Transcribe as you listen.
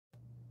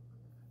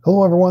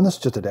Hello everyone, this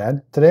is Just a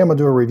Dad. Today I'm going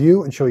to do a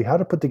review and show you how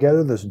to put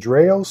together this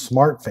Dreo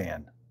Smart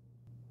Fan.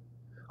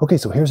 Okay,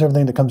 so here's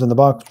everything that comes in the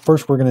box.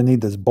 First we're going to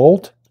need this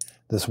bolt,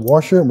 this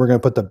washer, and we're going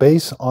to put the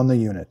base on the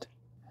unit.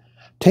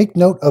 Take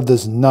note of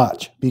this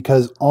notch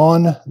because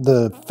on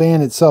the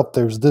fan itself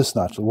there's this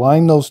notch.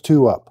 Line those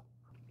two up.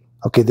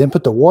 Okay, then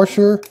put the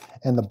washer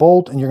and the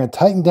bolt and you're going to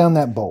tighten down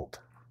that bolt.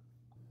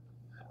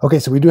 Okay,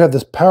 so we do have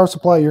this power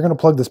supply. You're going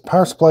to plug this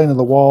power supply into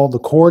the wall. The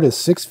cord is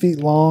 6 feet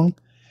long.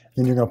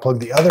 Then you're going to plug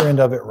the other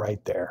end of it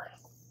right there.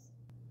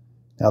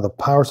 Now the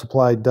power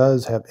supply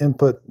does have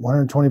input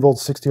 120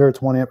 volts, 60 hertz,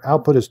 1 amp.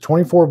 Output is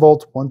 24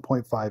 volts,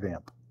 1.5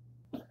 amp.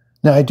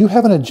 Now I do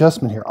have an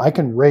adjustment here. I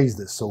can raise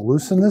this. So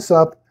loosen this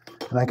up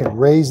and I can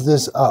raise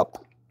this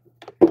up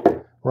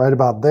right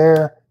about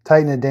there,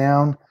 tighten it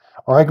down,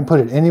 or I can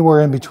put it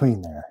anywhere in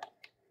between there.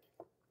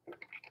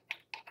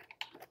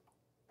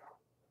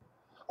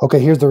 Okay,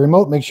 here's the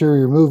remote. Make sure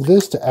you remove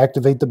this to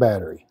activate the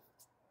battery.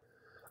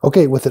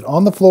 Okay, with it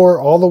on the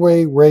floor, all the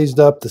way raised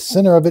up, the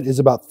center of it is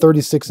about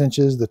 36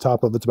 inches. The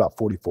top of it's about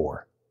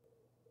 44.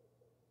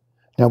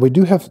 Now, we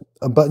do have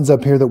buttons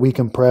up here that we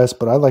can press,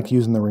 but I like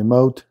using the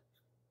remote.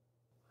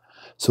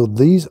 So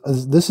this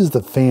is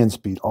the fan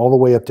speed, all the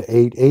way up to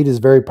 8. 8 is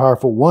very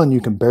powerful. 1,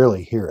 you can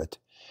barely hear it.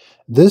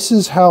 This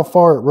is how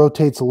far it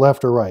rotates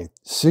left or right.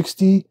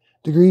 60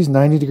 degrees,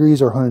 90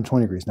 degrees, or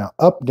 120 degrees. Now,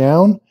 up,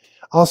 down,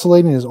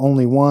 oscillating is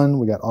only 1.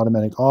 We got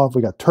automatic off.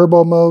 We got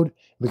turbo mode.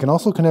 We can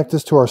also connect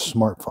this to our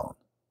smartphone.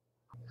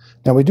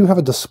 Now we do have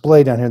a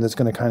display down here that's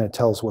going to kind of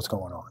tell us what's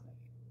going on.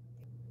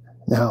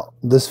 Now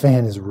this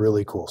fan is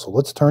really cool. So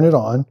let's turn it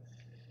on.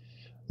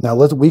 Now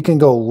we can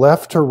go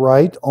left to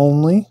right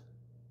only.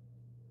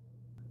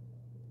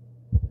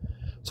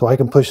 So I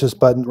can push this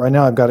button. Right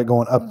now I've got it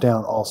going up,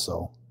 down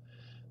also.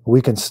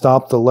 We can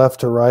stop the left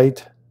to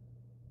right.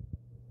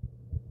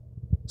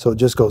 So it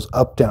just goes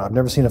up, down. I've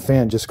never seen a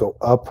fan just go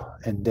up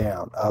and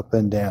down, up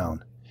and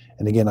down.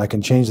 And again, I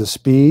can change the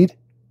speed.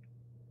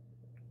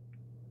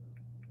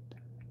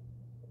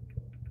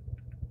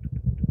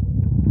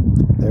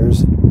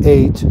 There's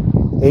 8.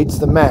 8's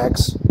the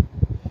max.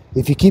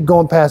 If you keep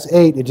going past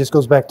 8, it just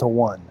goes back to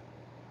 1.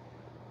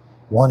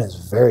 1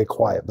 is very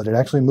quiet, but it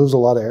actually moves a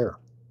lot of air.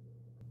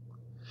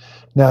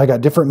 Now I got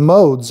different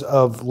modes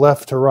of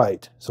left to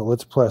right. So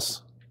let's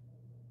press.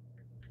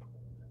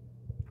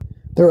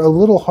 They're a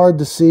little hard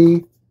to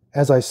see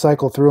as I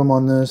cycle through them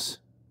on this.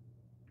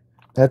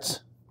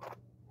 That's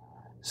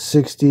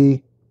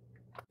 60.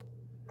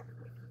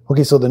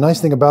 Okay, so the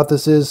nice thing about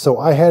this is, so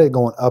I had it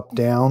going up,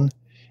 down.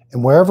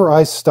 And wherever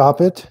I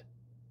stop it,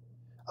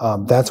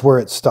 that's where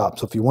it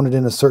stops. So if you want it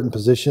in a certain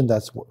position,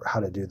 that's how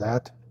to do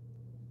that.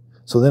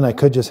 So then I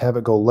could just have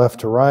it go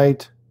left to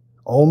right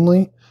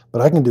only, but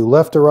I can do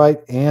left to right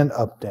and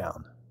up,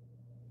 down.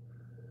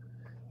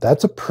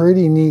 That's a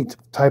pretty neat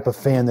type of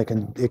fan that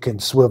it can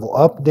swivel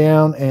up,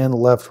 down, and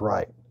left,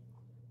 right.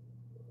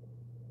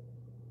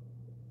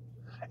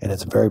 And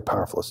it's very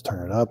powerful. Let's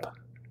turn it up.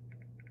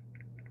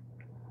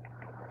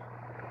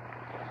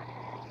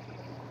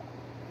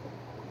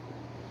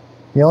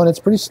 You know, and it's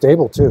pretty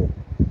stable too.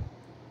 And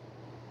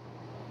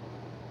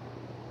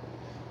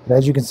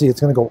as you can see, it's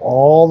going to go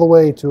all the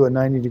way to a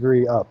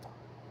 90-degree up.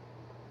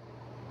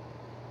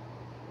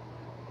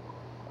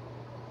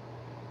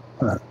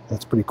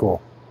 That's pretty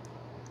cool.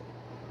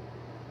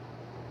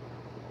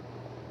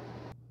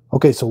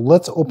 Okay, so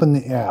let's open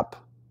the app.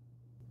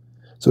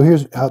 So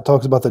here's how it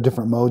talks about the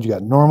different modes. You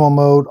got normal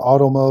mode,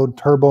 auto mode,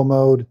 turbo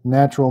mode,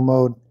 natural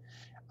mode.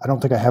 I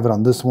don't think I have it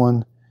on this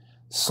one.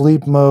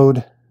 Sleep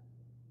mode.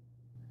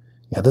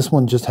 Yeah, this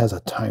one just has a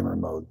timer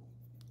mode.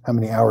 How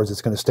many hours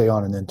it's going to stay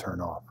on and then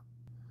turn off.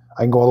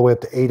 I can go all the way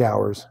up to 8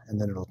 hours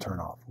and then it'll turn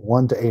off.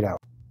 1 to 8 hours.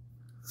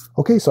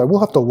 Okay, so I will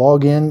have to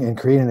log in and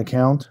create an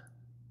account.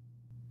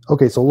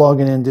 Okay, so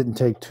logging in didn't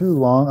take too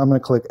long. I'm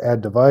going to click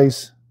Add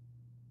Device.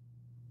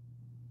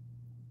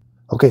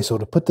 Okay, so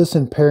to put this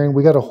in pairing,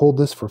 we got to hold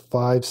this for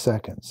 5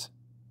 seconds.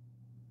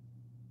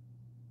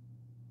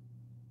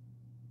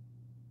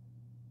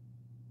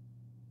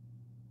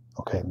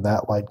 Okay,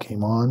 that light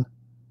came on.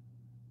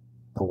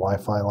 The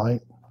Wi-Fi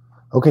light.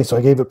 Okay, so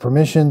I gave it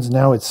permissions.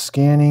 Now it's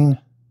scanning.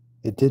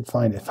 It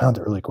found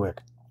it really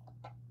quick.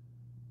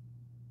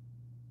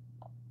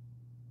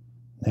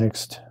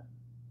 Next,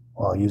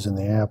 while using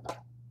the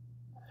app.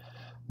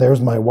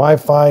 There's my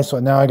Wi-Fi, so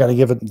now I got to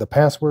give it the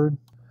password.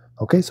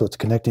 Okay, so it's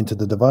connecting to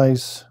the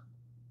device.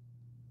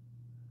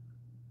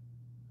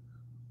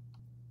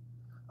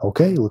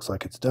 Okay, looks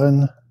like it's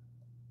done.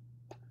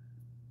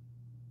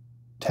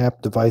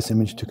 Tap device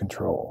image to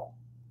control.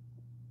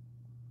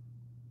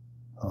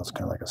 Oh, it's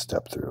kind of like a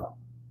step through.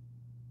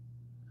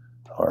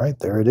 All right,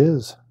 there it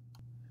is.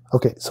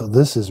 Okay, so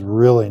this is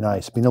really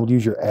nice. Being able to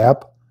use your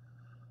app.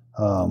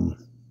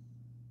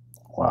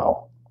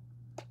 Wow.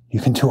 You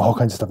can do all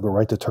kinds of stuff. Go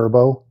right to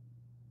turbo.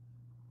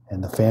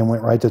 And the fan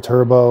went right to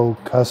turbo,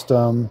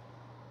 custom.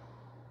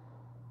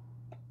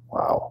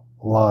 Wow,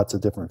 lots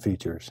of different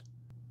features.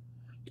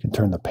 You can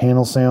turn the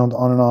panel sound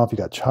on and off. You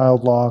got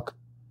child lock,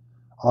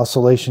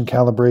 oscillation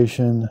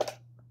calibration.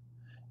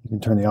 You You can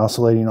turn the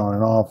oscillating on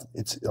and off.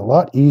 It's a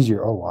lot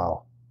easier. Oh,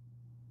 wow.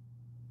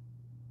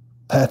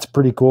 That's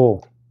pretty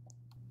cool.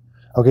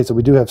 Okay, so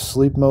we do have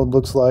sleep mode,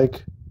 looks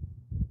like.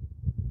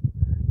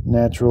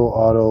 Natural,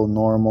 auto,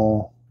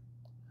 normal.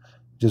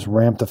 Just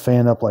ramp the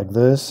fan up like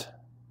this.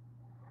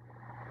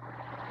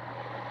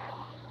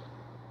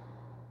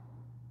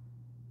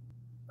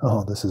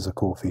 Oh, this is a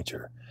cool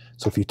feature.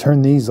 So if you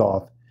turn these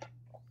off,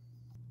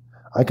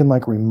 I can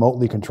like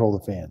remotely control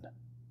the fan.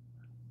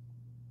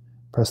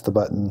 Press the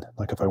button,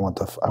 like if I want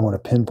to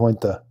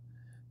pinpoint the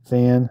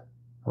fan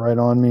right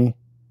on me,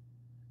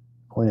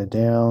 point it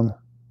down.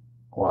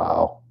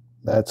 Wow,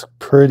 that's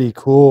pretty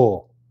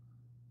cool.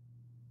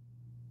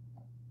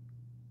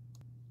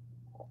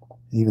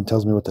 It even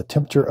tells me what the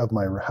temperature of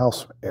my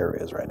house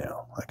area is right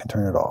now. I can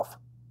turn it off.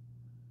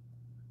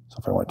 So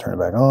if I want to turn it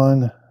back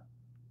on,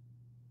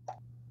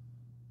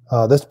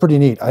 that's pretty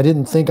neat. I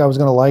didn't think I was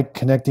going to like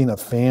connecting a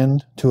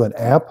fan to an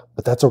app,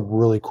 but that's a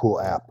really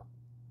cool app.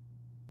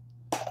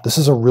 This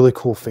is a really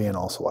cool fan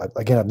also.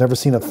 Again, I've never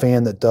seen a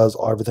fan that does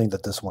everything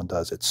that this one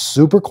does. It's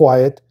super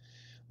quiet,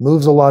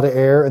 moves a lot of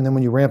air, and then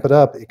when you ramp it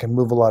up, it can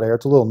move a lot of air.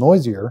 It's a little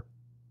noisier.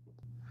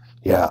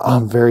 Yeah,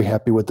 I'm very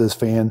happy with this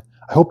fan.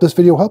 I hope this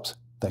video helps.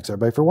 Thanks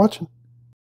everybody for watching.